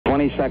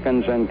20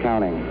 seconds and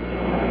counting.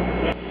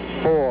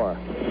 4,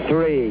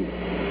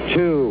 3,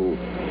 2,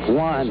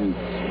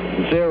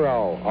 1,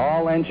 0.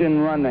 All engine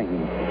running.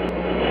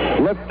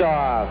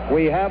 Liftoff.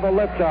 We have a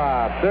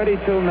liftoff.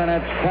 32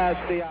 minutes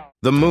past the hour.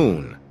 The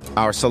moon,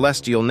 our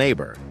celestial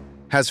neighbor,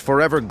 has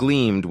forever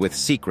gleamed with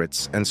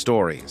secrets and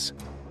stories.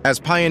 As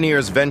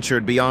pioneers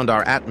ventured beyond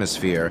our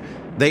atmosphere,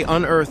 they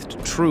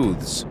unearthed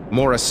truths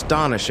more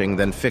astonishing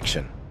than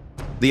fiction.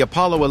 The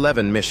Apollo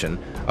 11 mission,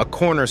 a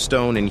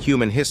cornerstone in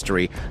human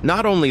history,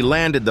 not only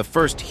landed the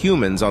first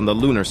humans on the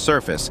lunar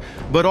surface,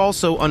 but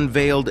also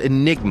unveiled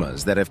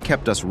enigmas that have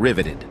kept us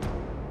riveted.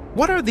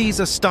 What are these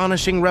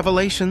astonishing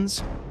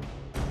revelations?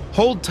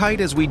 Hold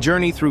tight as we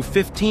journey through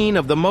 15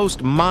 of the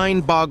most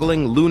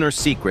mind-boggling lunar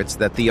secrets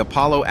that the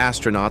Apollo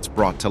astronauts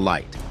brought to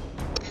light.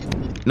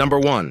 Number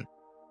 1.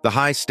 The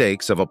high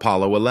stakes of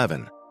Apollo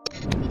 11.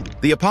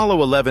 The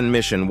Apollo 11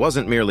 mission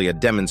wasn't merely a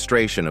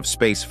demonstration of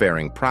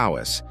spacefaring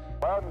prowess.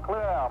 Loud and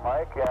clear now,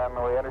 Mike, and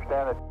we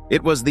understand that.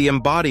 It was the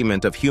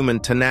embodiment of human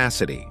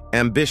tenacity,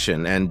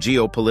 ambition, and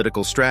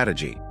geopolitical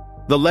strategy.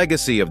 The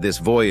legacy of this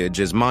voyage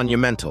is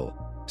monumental,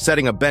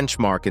 setting a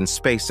benchmark in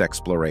space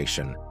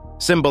exploration,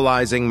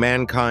 symbolizing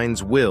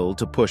mankind's will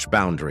to push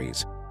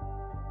boundaries.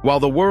 While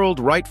the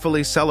world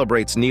rightfully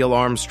celebrates Neil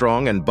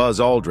Armstrong and Buzz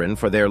Aldrin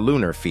for their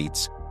lunar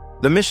feats,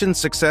 the mission's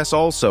success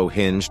also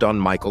hinged on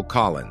Michael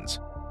Collins.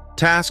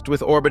 Tasked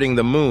with orbiting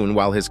the moon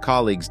while his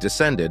colleagues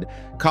descended,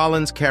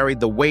 Collins carried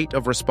the weight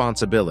of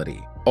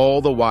responsibility,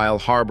 all the while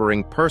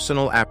harboring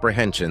personal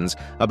apprehensions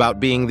about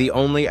being the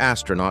only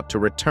astronaut to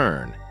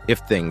return if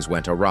things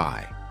went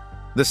awry.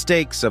 The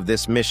stakes of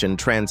this mission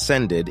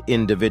transcended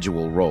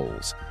individual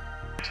roles.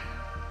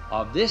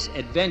 Of this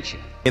adventure.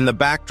 In the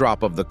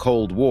backdrop of the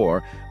Cold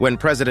War, when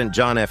President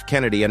John F.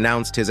 Kennedy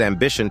announced his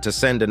ambition to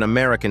send an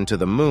American to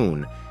the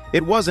moon,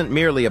 it wasn't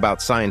merely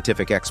about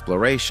scientific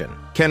exploration.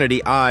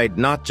 Kennedy eyed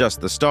not just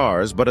the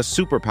stars, but a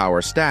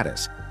superpower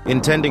status,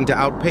 intending to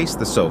outpace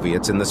the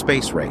Soviets in the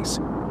space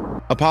race.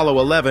 Apollo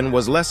 11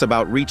 was less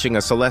about reaching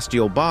a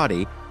celestial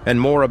body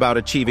and more about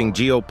achieving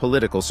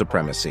geopolitical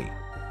supremacy.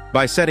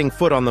 By setting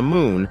foot on the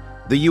moon,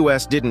 the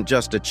U.S. didn't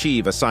just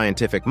achieve a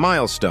scientific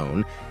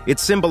milestone, it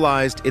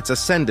symbolized its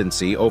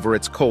ascendancy over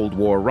its Cold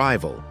War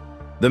rival.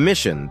 The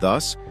mission,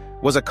 thus,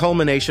 was a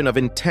culmination of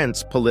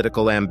intense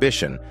political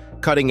ambition,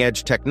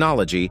 cutting-edge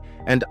technology,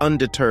 and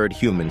undeterred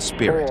human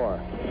spirit.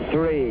 4,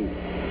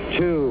 3,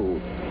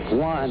 2,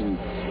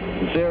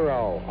 1,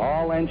 0.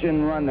 All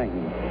engine running.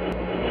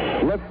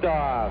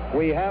 Liftoff.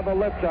 We have a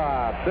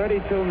liftoff.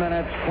 32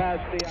 minutes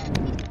past the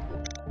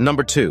hour.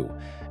 Number 2.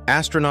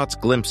 Astronauts'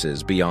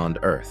 glimpses beyond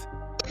Earth.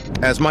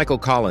 As Michael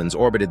Collins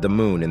orbited the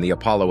moon in the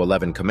Apollo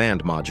 11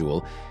 command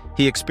module,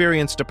 he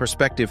experienced a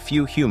perspective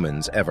few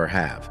humans ever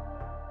have.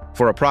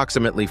 For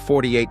approximately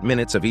 48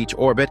 minutes of each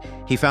orbit,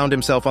 he found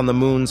himself on the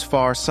moon's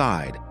far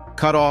side,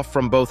 cut off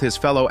from both his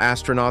fellow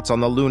astronauts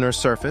on the lunar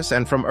surface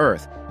and from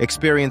Earth,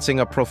 experiencing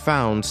a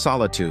profound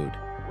solitude.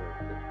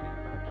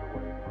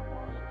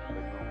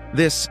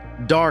 This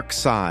dark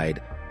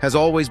side has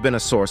always been a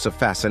source of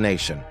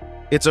fascination.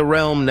 It's a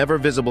realm never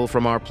visible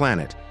from our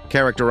planet,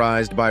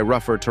 characterized by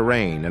rougher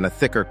terrain and a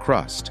thicker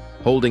crust,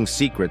 holding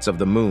secrets of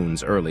the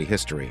moon's early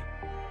history.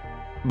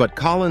 But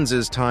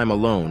Collins's time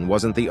alone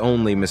wasn't the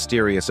only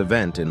mysterious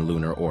event in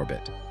lunar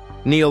orbit.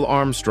 Neil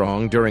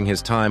Armstrong, during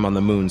his time on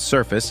the moon's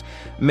surface,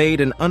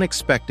 made an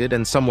unexpected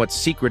and somewhat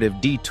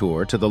secretive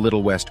detour to the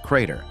Little West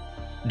crater.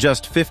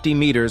 Just 50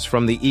 meters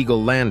from the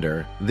Eagle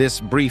lander, this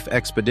brief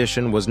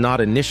expedition was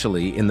not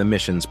initially in the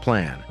mission's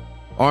plan.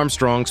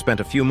 Armstrong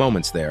spent a few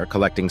moments there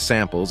collecting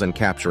samples and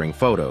capturing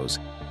photos,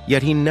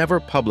 yet he never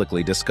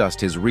publicly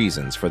discussed his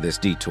reasons for this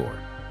detour.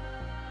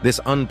 This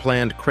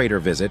unplanned crater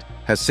visit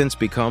has since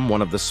become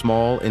one of the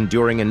small,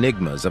 enduring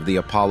enigmas of the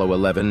Apollo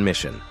 11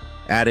 mission,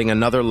 adding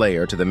another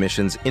layer to the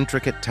mission's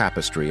intricate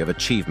tapestry of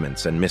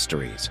achievements and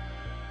mysteries.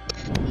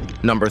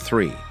 Number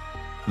 3.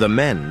 The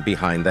men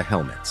behind the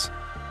helmets.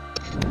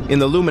 In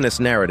the luminous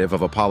narrative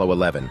of Apollo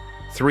 11,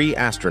 3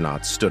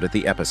 astronauts stood at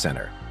the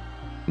epicenter: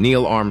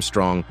 Neil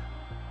Armstrong,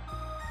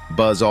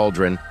 Buzz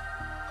Aldrin,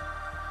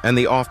 and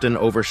the often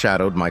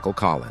overshadowed Michael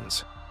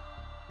Collins.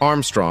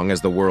 Armstrong,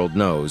 as the world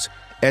knows,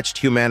 etched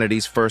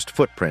humanity's first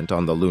footprint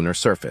on the lunar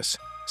surface,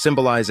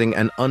 symbolizing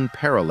an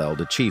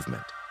unparalleled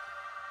achievement.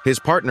 His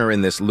partner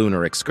in this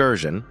lunar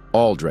excursion,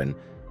 Aldrin,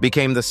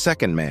 became the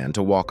second man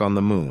to walk on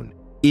the moon,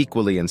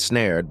 equally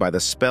ensnared by the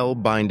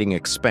spellbinding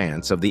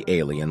expanse of the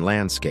alien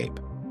landscape.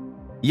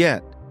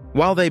 Yet,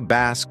 while they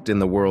basked in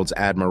the world's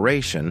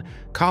admiration,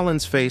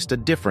 Collins faced a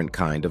different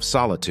kind of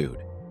solitude.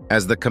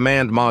 As the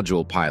command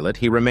module pilot,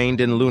 he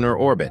remained in lunar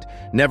orbit,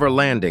 never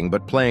landing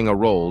but playing a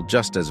role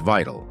just as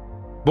vital.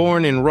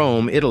 Born in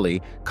Rome,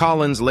 Italy,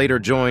 Collins later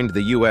joined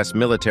the U.S.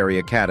 military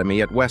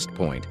academy at West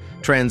Point,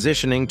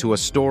 transitioning to a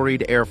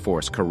storied Air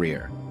Force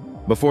career.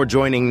 Before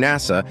joining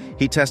NASA,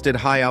 he tested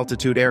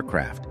high-altitude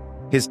aircraft.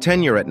 His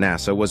tenure at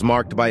NASA was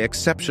marked by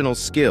exceptional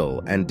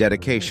skill and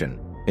dedication,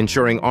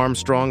 ensuring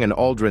Armstrong and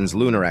Aldrin's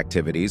lunar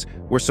activities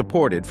were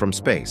supported from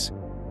space.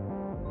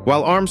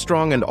 While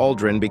Armstrong and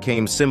Aldrin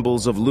became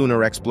symbols of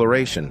lunar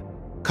exploration,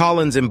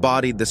 Collins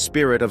embodied the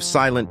spirit of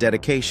silent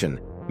dedication,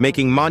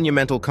 making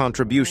monumental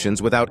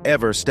contributions without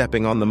ever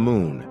stepping on the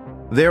moon.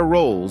 Their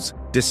roles,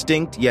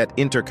 distinct yet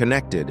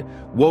interconnected,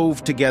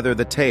 wove together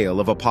the tale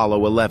of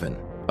Apollo 11,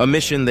 a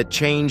mission that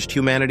changed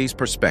humanity's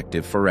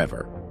perspective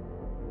forever.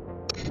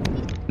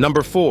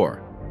 Number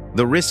 4.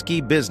 The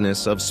risky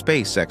business of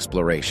space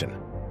exploration.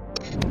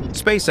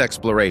 Space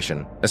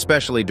exploration,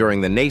 especially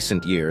during the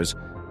nascent years,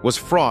 was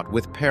fraught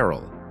with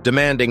peril,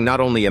 demanding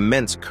not only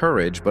immense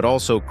courage but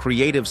also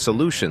creative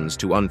solutions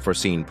to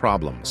unforeseen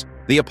problems.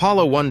 The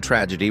Apollo 1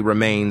 tragedy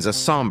remains a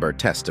somber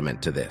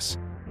testament to this.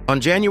 On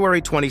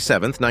January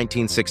 27,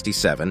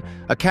 1967,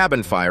 a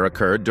cabin fire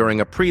occurred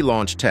during a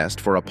pre-launch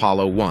test for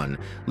Apollo 1,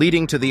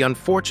 leading to the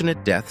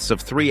unfortunate deaths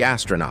of 3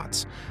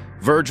 astronauts,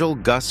 Virgil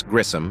Gus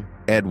Grissom,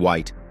 Ed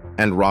White,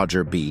 and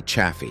Roger B.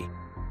 Chaffee.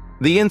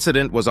 The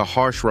incident was a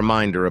harsh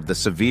reminder of the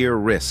severe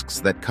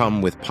risks that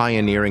come with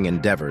pioneering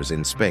endeavors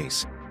in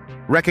space.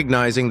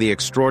 Recognizing the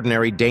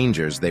extraordinary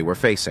dangers they were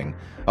facing,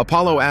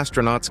 Apollo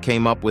astronauts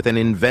came up with an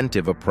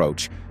inventive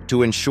approach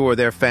to ensure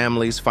their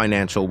families'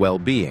 financial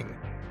well-being.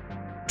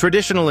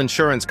 Traditional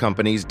insurance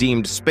companies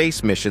deemed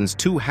space missions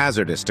too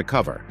hazardous to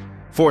cover,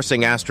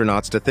 forcing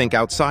astronauts to think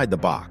outside the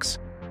box.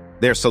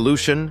 Their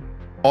solution?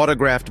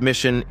 Autographed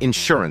mission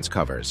insurance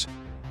covers.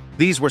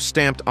 These were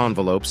stamped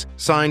envelopes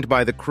signed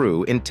by the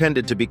crew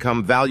intended to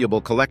become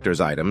valuable collector's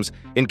items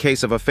in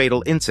case of a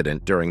fatal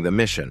incident during the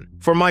mission.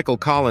 For Michael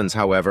Collins,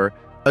 however,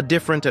 a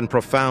different and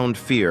profound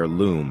fear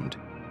loomed.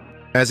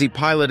 As he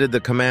piloted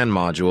the command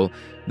module,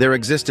 there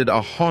existed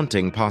a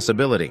haunting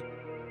possibility.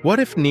 What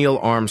if Neil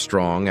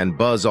Armstrong and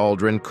Buzz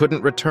Aldrin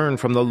couldn't return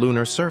from the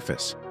lunar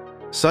surface?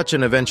 Such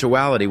an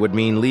eventuality would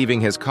mean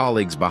leaving his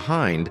colleagues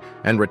behind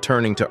and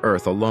returning to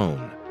Earth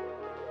alone.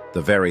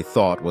 The very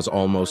thought was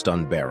almost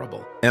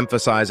unbearable,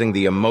 emphasizing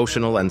the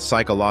emotional and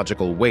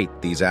psychological weight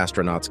these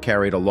astronauts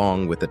carried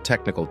along with the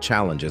technical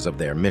challenges of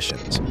their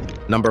missions.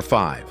 Number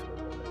 5.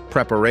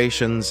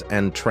 Preparations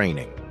and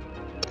training.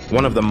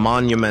 One of the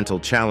monumental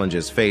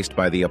challenges faced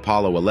by the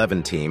Apollo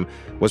 11 team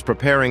was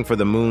preparing for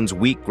the moon's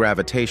weak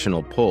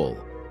gravitational pull,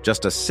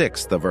 just a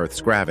sixth of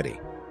Earth's gravity.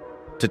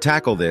 To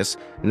tackle this,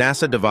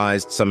 NASA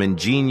devised some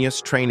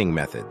ingenious training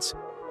methods.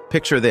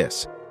 Picture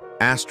this: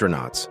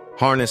 astronauts,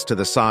 harnessed to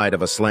the side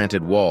of a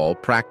slanted wall,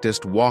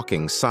 practiced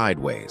walking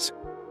sideways.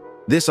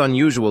 This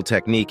unusual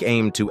technique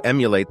aimed to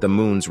emulate the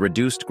moon's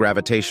reduced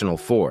gravitational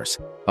force,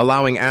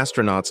 allowing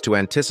astronauts to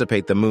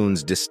anticipate the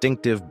moon's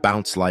distinctive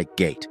bounce-like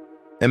gait.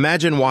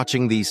 Imagine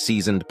watching these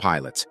seasoned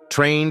pilots,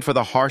 trained for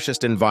the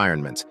harshest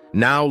environments,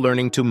 now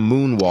learning to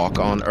moonwalk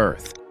on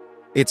Earth.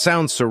 It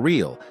sounds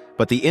surreal,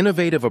 but the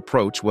innovative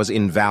approach was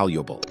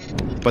invaluable.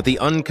 But the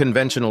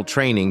unconventional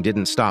training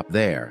didn't stop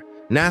there.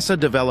 NASA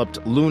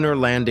developed lunar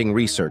landing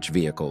research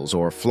vehicles,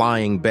 or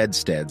flying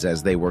bedsteads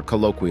as they were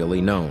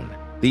colloquially known.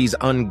 These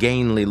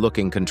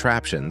ungainly-looking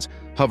contraptions,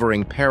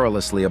 hovering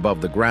perilously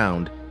above the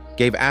ground,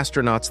 gave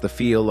astronauts the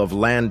feel of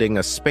landing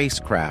a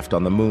spacecraft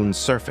on the moon's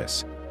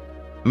surface.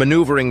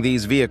 Maneuvering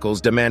these vehicles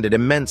demanded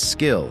immense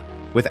skill,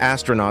 with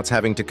astronauts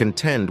having to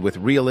contend with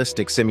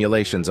realistic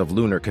simulations of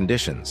lunar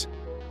conditions.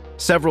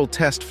 Several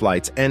test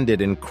flights ended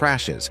in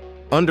crashes,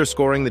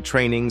 underscoring the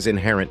training's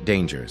inherent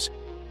dangers.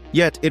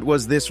 Yet it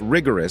was this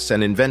rigorous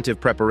and inventive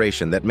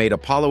preparation that made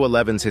Apollo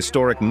 11's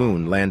historic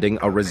moon landing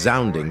a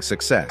resounding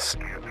success.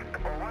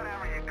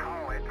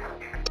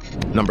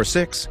 Number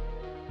 6.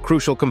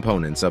 Crucial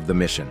components of the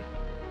mission.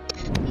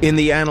 In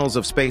the annals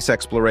of space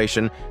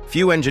exploration,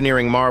 few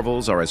engineering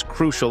marvels are as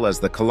crucial as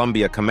the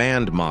Columbia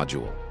Command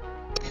Module.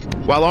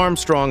 While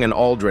Armstrong and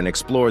Aldrin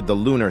explored the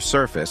lunar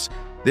surface,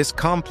 this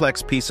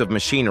complex piece of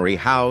machinery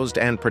housed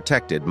and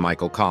protected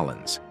Michael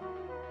Collins.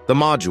 The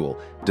module,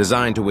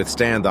 designed to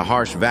withstand the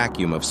harsh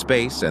vacuum of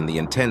space and the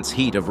intense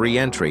heat of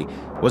re-entry,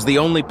 was the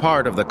only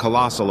part of the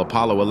colossal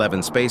Apollo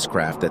 11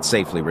 spacecraft that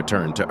safely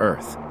returned to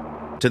Earth.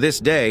 To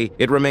this day,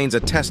 it remains a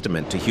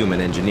testament to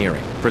human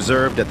engineering,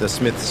 preserved at the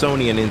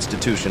Smithsonian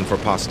Institution for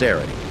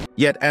Posterity.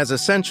 Yet, as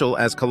essential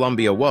as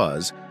Columbia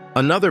was,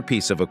 another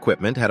piece of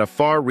equipment had a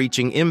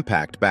far-reaching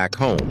impact back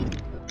home: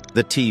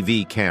 the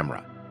TV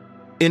camera.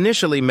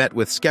 Initially met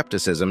with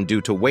skepticism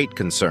due to weight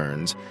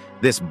concerns,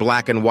 this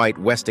black-and-white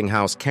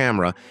Westinghouse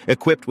camera,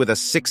 equipped with a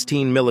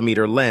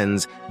 16mm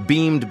lens,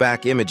 beamed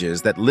back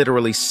images that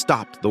literally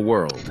stopped the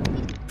world.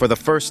 For the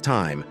first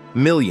time,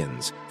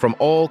 millions from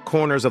all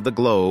corners of the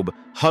globe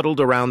huddled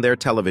around their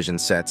television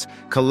sets,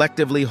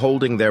 collectively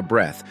holding their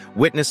breath,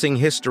 witnessing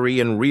history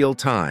in real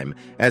time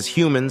as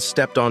humans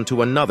stepped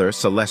onto another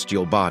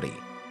celestial body.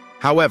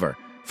 However,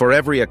 for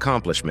every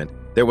accomplishment,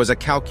 there was a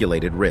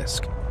calculated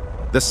risk.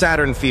 The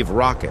Saturn V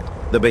rocket,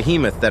 the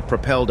behemoth that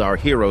propelled our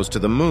heroes to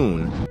the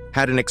moon,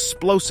 had an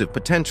explosive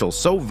potential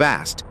so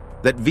vast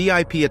that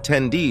VIP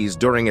attendees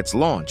during its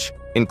launch,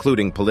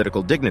 including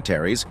political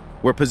dignitaries,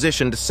 were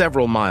positioned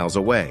several miles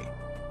away.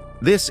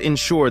 This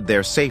ensured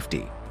their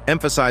safety,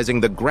 emphasizing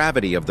the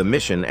gravity of the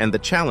mission and the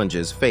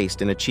challenges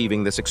faced in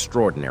achieving this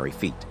extraordinary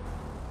feat.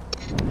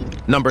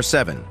 Number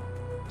 7.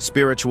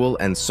 Spiritual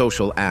and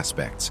social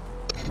aspects.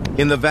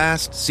 In the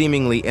vast,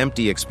 seemingly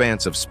empty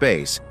expanse of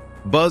space,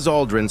 Buzz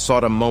Aldrin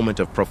sought a moment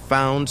of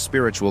profound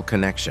spiritual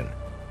connection.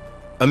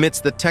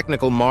 Amidst the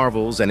technical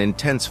marvels and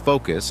intense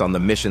focus on the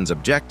mission's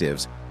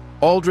objectives,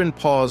 Aldrin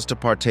paused to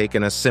partake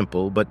in a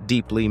simple but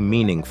deeply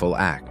meaningful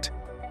act.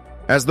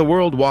 As the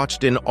world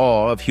watched in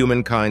awe of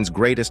humankind's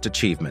greatest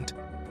achievement,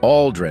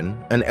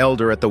 Aldrin, an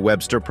elder at the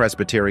Webster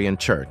Presbyterian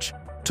Church,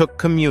 took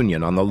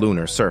communion on the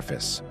lunar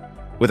surface.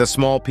 With a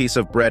small piece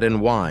of bread and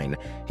wine,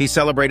 he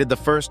celebrated the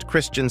first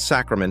Christian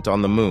sacrament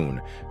on the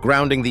moon,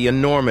 grounding the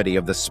enormity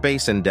of the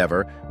space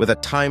endeavor with a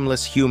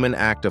timeless human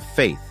act of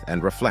faith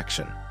and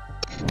reflection.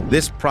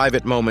 This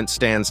private moment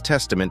stands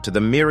testament to the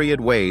myriad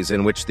ways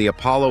in which the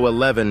Apollo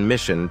 11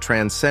 mission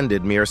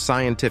transcended mere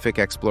scientific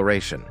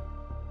exploration.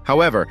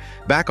 However,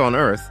 back on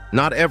Earth,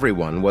 not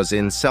everyone was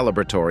in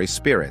celebratory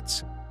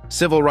spirits.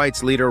 Civil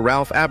rights leader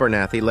Ralph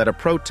Abernathy led a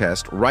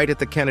protest right at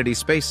the Kennedy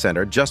Space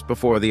Center just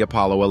before the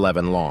Apollo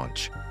 11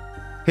 launch.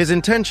 His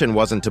intention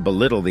wasn't to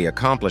belittle the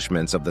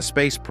accomplishments of the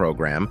space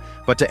program,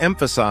 but to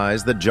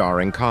emphasize the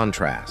jarring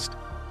contrast.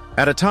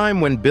 At a time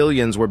when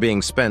billions were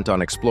being spent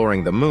on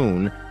exploring the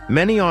moon,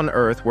 many on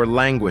Earth were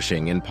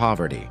languishing in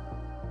poverty.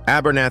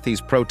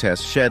 Abernathy's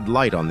protest shed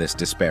light on this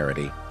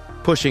disparity,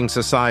 pushing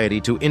society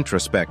to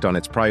introspect on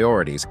its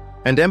priorities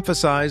and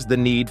emphasize the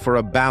need for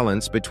a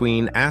balance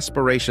between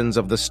aspirations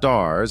of the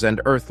stars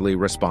and earthly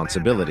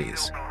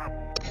responsibilities.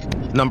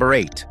 Number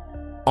 8.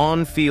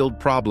 On-field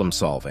problem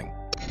solving.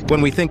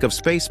 When we think of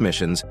space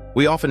missions,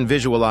 we often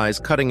visualize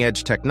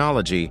cutting-edge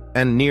technology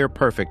and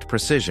near-perfect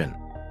precision.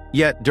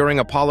 Yet, during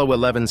Apollo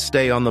 11's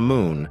stay on the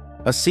moon,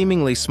 a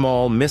seemingly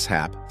small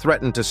mishap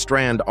threatened to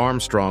strand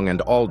Armstrong and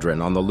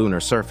Aldrin on the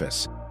lunar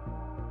surface.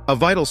 A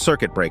vital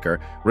circuit breaker,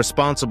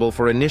 responsible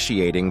for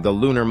initiating the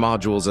lunar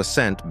module's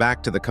ascent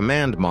back to the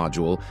command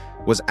module,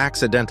 was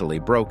accidentally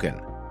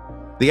broken.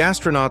 The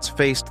astronauts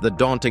faced the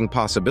daunting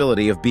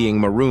possibility of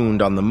being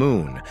marooned on the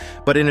moon,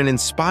 but in an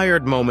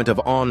inspired moment of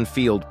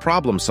on-field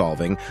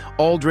problem-solving,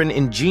 Aldrin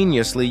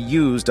ingeniously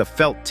used a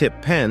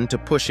felt-tip pen to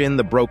push in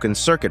the broken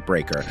circuit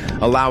breaker,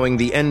 allowing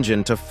the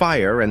engine to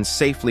fire and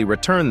safely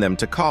return them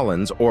to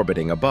Collins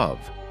orbiting above.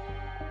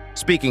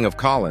 Speaking of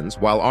Collins,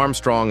 while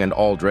Armstrong and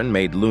Aldrin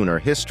made lunar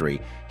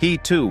history, he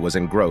too was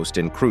engrossed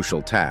in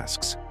crucial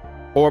tasks.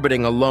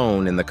 Orbiting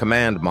alone in the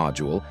command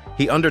module,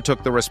 he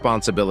undertook the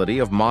responsibility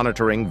of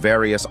monitoring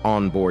various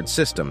onboard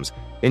systems,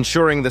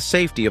 ensuring the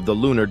safety of the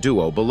lunar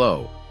duo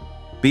below.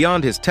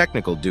 Beyond his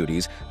technical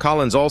duties,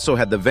 Collins also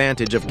had the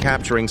vantage of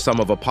capturing some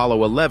of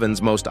Apollo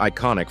 11's most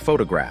iconic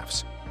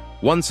photographs.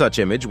 One such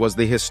image was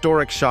the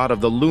historic shot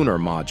of the lunar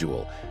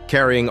module,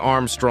 carrying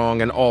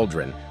Armstrong and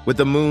Aldrin, with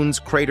the moon's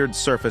cratered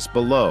surface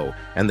below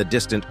and the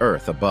distant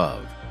Earth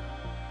above.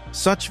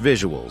 Such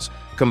visuals,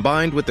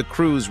 combined with the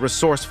crew's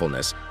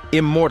resourcefulness,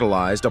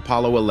 immortalized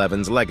Apollo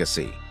 11's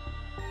legacy.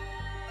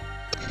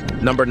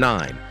 Number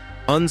 9.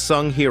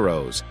 Unsung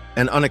heroes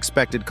and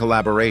unexpected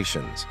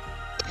collaborations.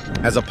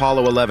 As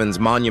Apollo 11's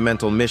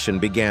monumental mission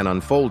began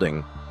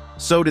unfolding,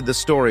 so did the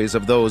stories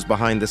of those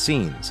behind the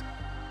scenes.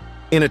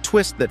 In a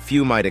twist that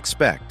few might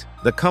expect,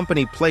 the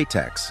company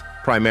Playtex,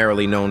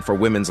 primarily known for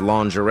women's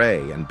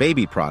lingerie and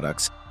baby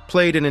products,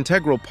 played an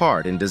integral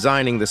part in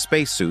designing the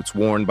spacesuits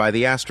worn by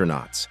the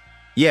astronauts.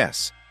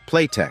 Yes,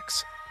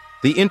 Playtex.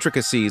 The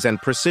intricacies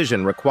and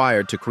precision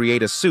required to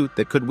create a suit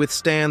that could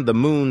withstand the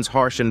moon's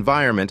harsh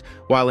environment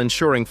while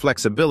ensuring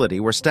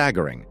flexibility were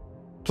staggering.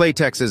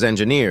 Playtex's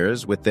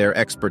engineers, with their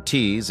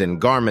expertise in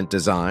garment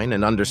design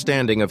and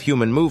understanding of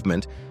human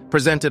movement,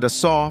 presented a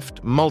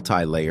soft,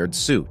 multi-layered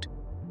suit.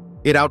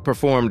 It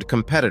outperformed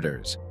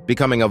competitors,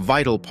 becoming a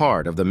vital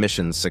part of the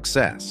mission's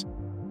success.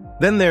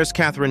 Then there's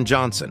Katherine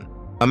Johnson,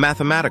 a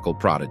mathematical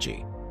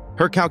prodigy.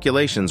 Her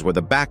calculations were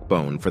the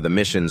backbone for the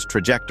mission's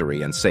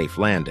trajectory and safe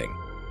landing.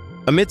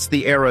 Amidst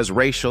the era's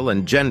racial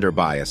and gender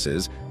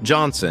biases,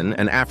 Johnson,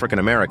 an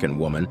African-American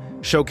woman,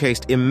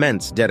 showcased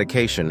immense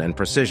dedication and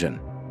precision.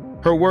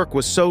 Her work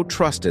was so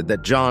trusted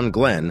that John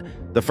Glenn,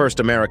 the first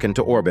American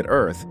to orbit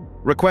Earth,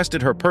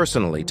 requested her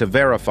personally to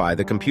verify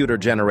the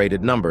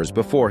computer-generated numbers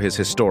before his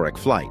historic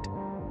flight.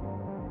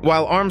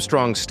 While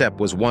Armstrong's step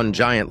was one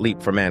giant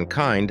leap for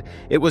mankind,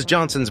 it was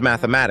Johnson's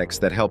mathematics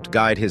that helped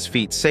guide his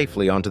feet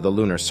safely onto the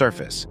lunar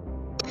surface.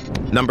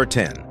 Number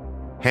 10.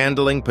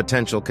 Handling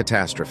potential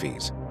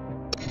catastrophes.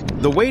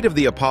 The weight of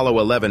the Apollo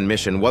 11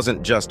 mission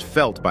wasn't just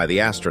felt by the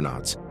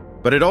astronauts,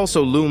 but it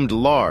also loomed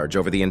large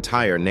over the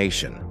entire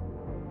nation.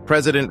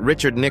 President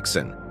Richard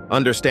Nixon,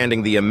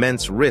 understanding the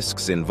immense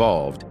risks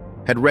involved,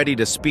 had readied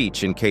a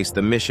speech in case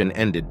the mission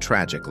ended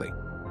tragically.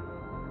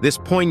 This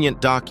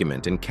poignant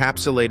document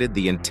encapsulated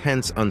the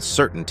intense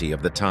uncertainty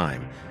of the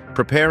time,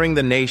 preparing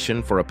the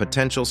nation for a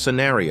potential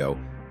scenario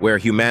where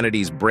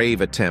humanity's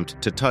brave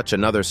attempt to touch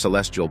another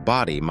celestial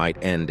body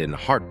might end in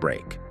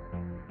heartbreak.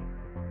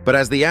 But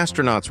as the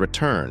astronauts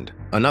returned,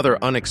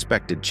 another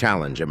unexpected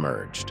challenge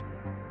emerged.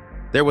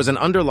 There was an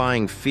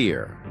underlying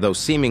fear, though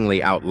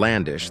seemingly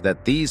outlandish,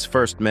 that these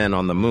first men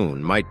on the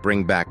moon might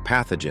bring back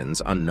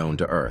pathogens unknown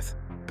to Earth,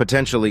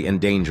 potentially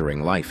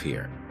endangering life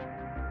here.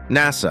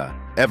 NASA,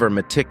 ever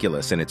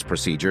meticulous in its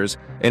procedures,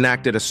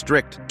 enacted a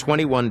strict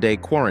 21-day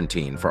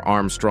quarantine for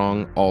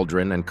Armstrong,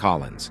 Aldrin, and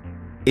Collins.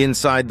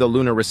 Inside the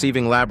lunar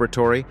receiving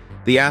laboratory,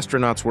 the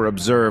astronauts were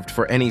observed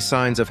for any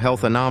signs of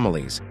health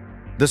anomalies.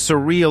 The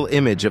surreal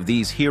image of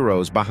these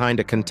heroes behind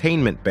a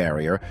containment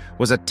barrier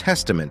was a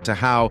testament to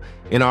how,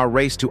 in our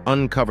race to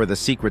uncover the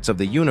secrets of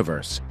the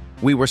universe,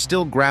 we were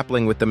still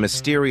grappling with the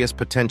mysterious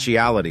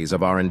potentialities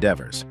of our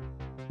endeavors.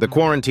 The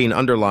quarantine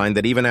underlined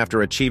that even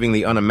after achieving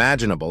the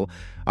unimaginable,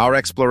 our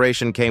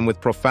exploration came with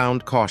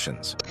profound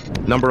cautions.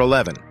 Number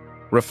 11.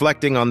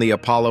 Reflecting on the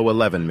Apollo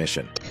 11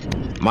 mission.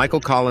 Michael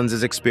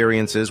Collins'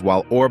 experiences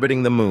while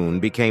orbiting the moon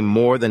became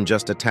more than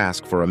just a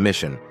task for a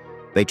mission.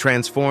 They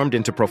transformed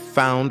into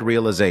profound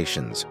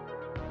realizations.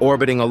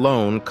 Orbiting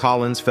alone,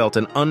 Collins felt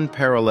an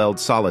unparalleled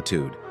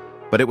solitude,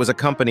 but it was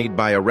accompanied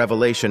by a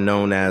revelation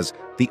known as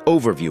the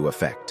overview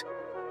effect.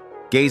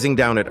 Gazing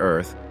down at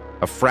Earth,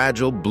 a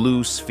fragile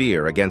blue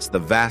sphere against the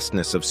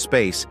vastness of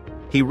space,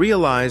 he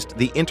realized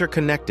the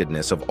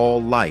interconnectedness of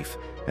all life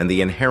and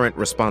the inherent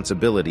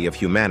responsibility of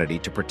humanity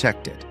to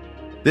protect it.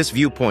 This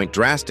viewpoint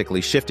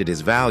drastically shifted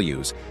his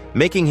values,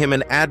 making him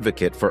an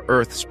advocate for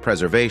Earth's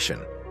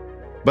preservation.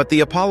 But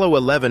the Apollo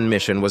 11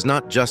 mission was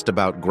not just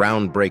about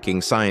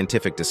groundbreaking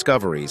scientific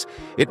discoveries,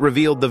 it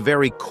revealed the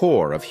very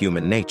core of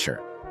human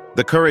nature.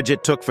 The courage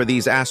it took for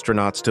these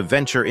astronauts to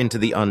venture into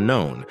the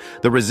unknown,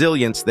 the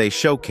resilience they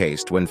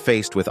showcased when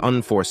faced with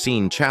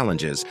unforeseen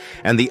challenges,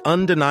 and the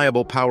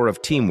undeniable power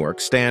of teamwork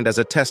stand as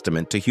a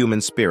testament to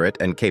human spirit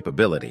and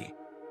capability.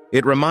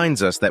 It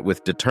reminds us that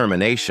with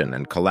determination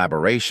and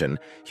collaboration,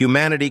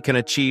 humanity can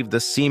achieve the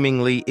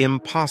seemingly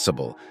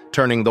impossible,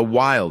 turning the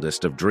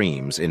wildest of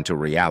dreams into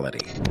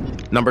reality.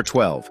 Number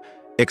 12.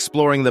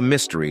 Exploring the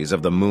mysteries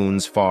of the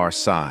moon's far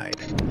side.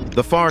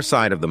 The far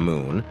side of the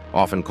moon,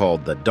 often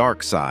called the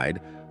dark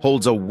side,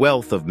 holds a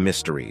wealth of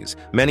mysteries,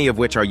 many of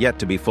which are yet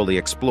to be fully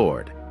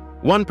explored.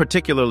 One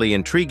particularly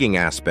intriguing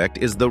aspect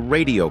is the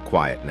radio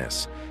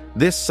quietness.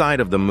 This side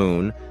of the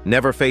moon,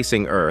 never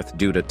facing Earth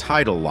due to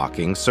tidal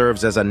locking,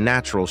 serves as a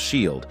natural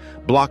shield,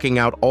 blocking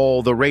out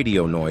all the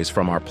radio noise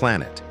from our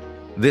planet.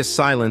 This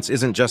silence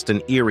isn't just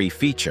an eerie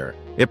feature,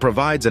 it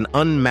provides an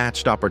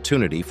unmatched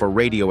opportunity for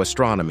radio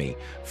astronomy,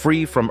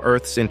 free from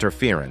Earth's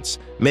interference,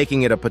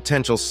 making it a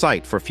potential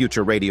site for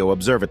future radio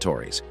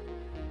observatories.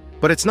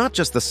 But it's not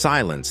just the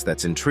silence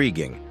that's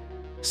intriguing.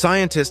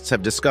 Scientists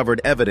have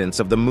discovered evidence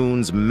of the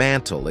moon's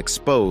mantle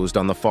exposed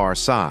on the far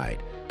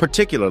side,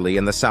 particularly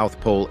in the South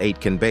Pole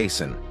Aitken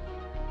Basin.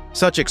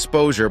 Such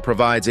exposure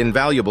provides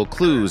invaluable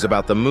clues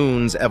about the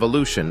moon's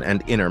evolution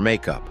and inner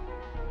makeup.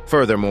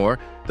 Furthermore,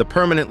 the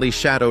permanently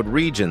shadowed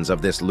regions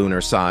of this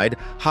lunar side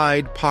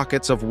hide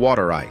pockets of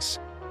water ice.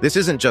 This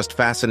isn't just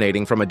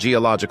fascinating from a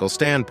geological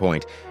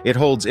standpoint, it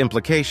holds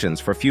implications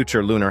for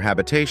future lunar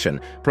habitation,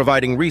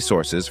 providing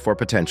resources for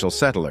potential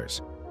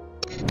settlers.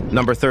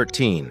 Number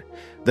 13.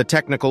 The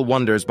technical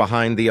wonders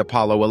behind the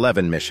Apollo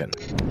 11 mission.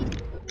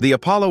 The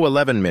Apollo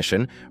 11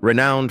 mission,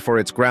 renowned for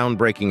its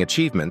groundbreaking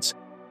achievements,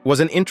 was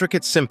an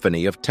intricate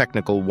symphony of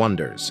technical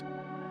wonders.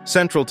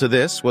 Central to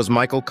this was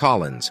Michael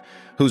Collins,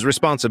 whose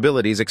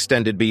responsibilities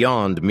extended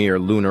beyond mere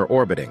lunar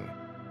orbiting.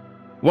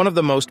 One of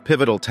the most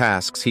pivotal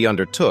tasks he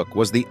undertook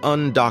was the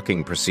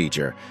undocking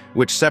procedure,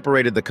 which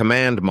separated the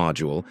command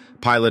module,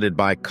 piloted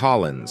by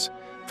Collins,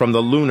 from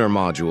the lunar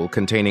module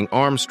containing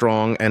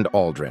Armstrong and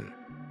Aldrin.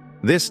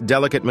 This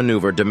delicate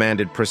maneuver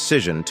demanded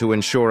precision to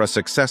ensure a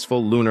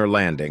successful lunar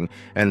landing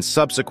and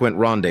subsequent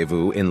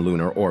rendezvous in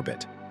lunar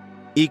orbit.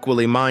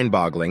 Equally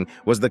mind-boggling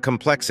was the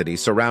complexity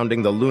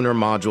surrounding the lunar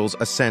module's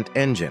ascent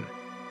engine.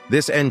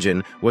 This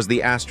engine was the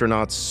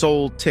astronauts'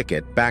 sole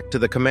ticket back to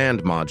the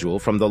command module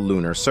from the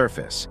lunar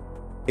surface.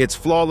 Its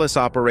flawless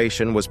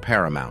operation was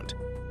paramount.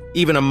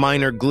 Even a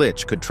minor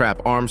glitch could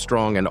trap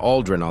Armstrong and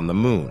Aldrin on the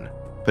moon,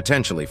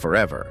 potentially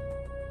forever.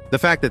 The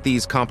fact that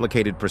these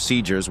complicated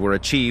procedures were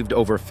achieved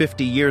over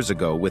 50 years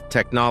ago with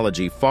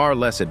technology far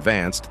less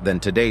advanced than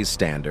today's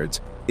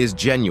standards is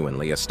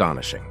genuinely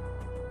astonishing.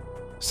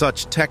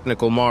 Such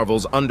technical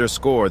marvels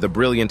underscore the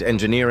brilliant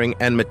engineering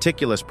and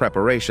meticulous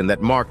preparation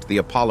that marked the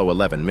Apollo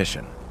 11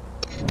 mission.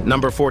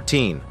 Number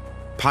 14.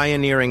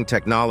 Pioneering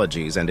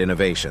technologies and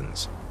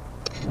innovations.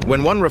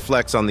 When one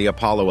reflects on the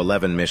Apollo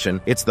 11 mission,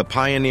 it's the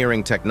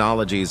pioneering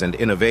technologies and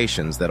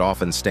innovations that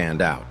often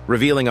stand out,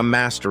 revealing a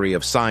mastery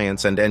of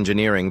science and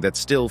engineering that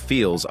still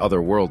feels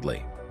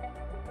otherworldly.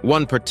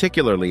 One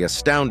particularly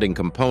astounding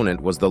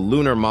component was the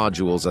lunar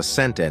module's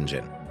ascent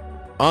engine.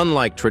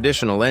 Unlike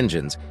traditional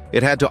engines,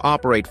 it had to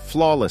operate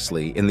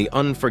flawlessly in the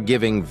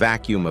unforgiving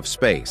vacuum of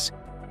space,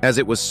 as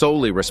it was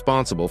solely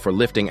responsible for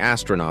lifting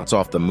astronauts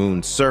off the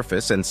moon's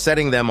surface and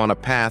setting them on a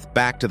path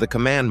back to the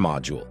command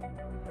module.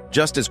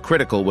 Just as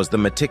critical was the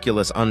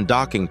meticulous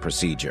undocking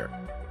procedure.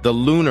 The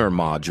lunar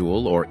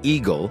module, or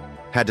Eagle,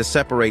 had to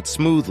separate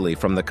smoothly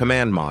from the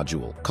command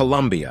module,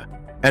 Columbia,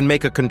 and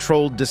make a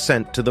controlled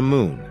descent to the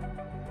moon.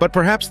 But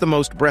perhaps the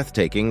most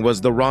breathtaking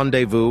was the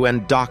rendezvous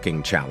and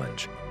docking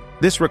challenge.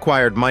 This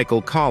required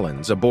Michael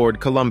Collins aboard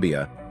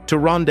Columbia to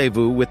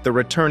rendezvous with the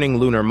returning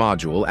lunar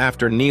module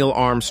after Neil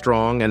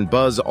Armstrong and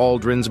Buzz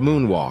Aldrin's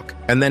moonwalk,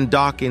 and then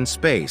dock in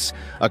space,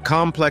 a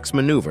complex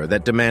maneuver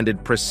that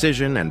demanded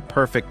precision and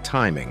perfect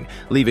timing,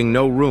 leaving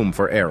no room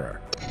for error.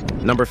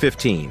 Number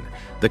 15.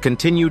 The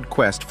continued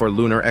quest for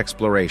lunar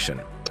exploration.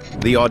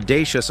 The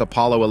audacious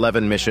Apollo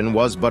 11 mission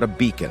was but a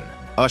beacon,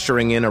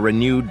 ushering in a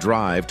renewed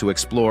drive to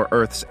explore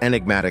Earth's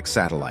enigmatic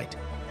satellite.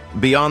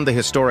 Beyond the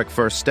historic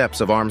first steps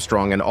of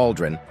Armstrong and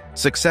Aldrin,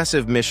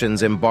 successive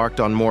missions embarked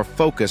on more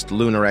focused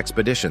lunar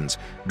expeditions,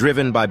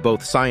 driven by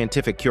both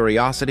scientific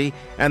curiosity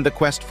and the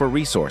quest for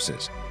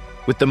resources.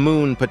 With the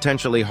moon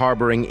potentially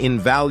harboring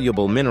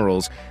invaluable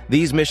minerals,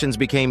 these missions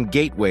became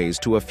gateways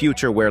to a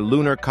future where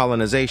lunar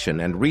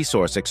colonization and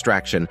resource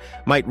extraction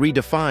might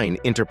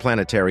redefine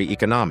interplanetary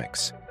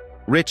economics.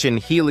 Rich in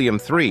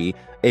helium-3,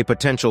 a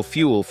potential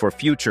fuel for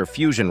future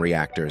fusion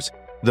reactors,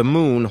 the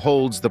moon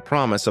holds the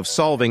promise of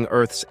solving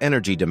Earth's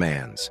energy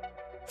demands.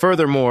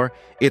 Furthermore,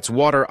 its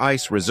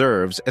water-ice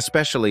reserves,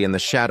 especially in the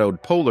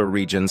shadowed polar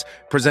regions,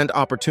 present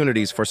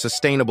opportunities for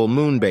sustainable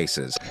moon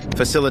bases,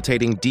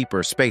 facilitating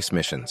deeper space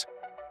missions.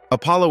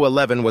 Apollo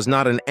 11 was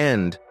not an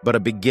end, but a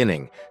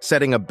beginning,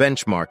 setting a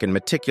benchmark in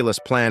meticulous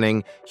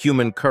planning,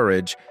 human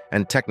courage,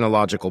 and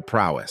technological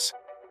prowess.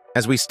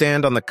 As we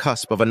stand on the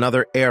cusp of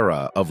another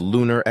era of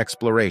lunar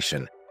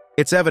exploration,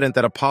 it's evident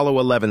that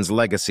Apollo 11's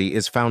legacy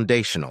is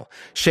foundational,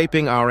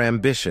 shaping our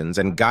ambitions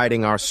and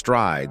guiding our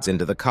strides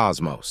into the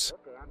cosmos.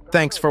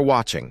 Thanks for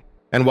watching,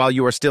 and while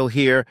you are still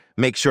here,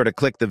 make sure to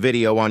click the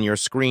video on your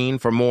screen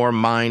for more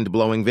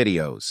mind-blowing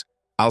videos.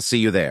 I'll see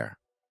you there.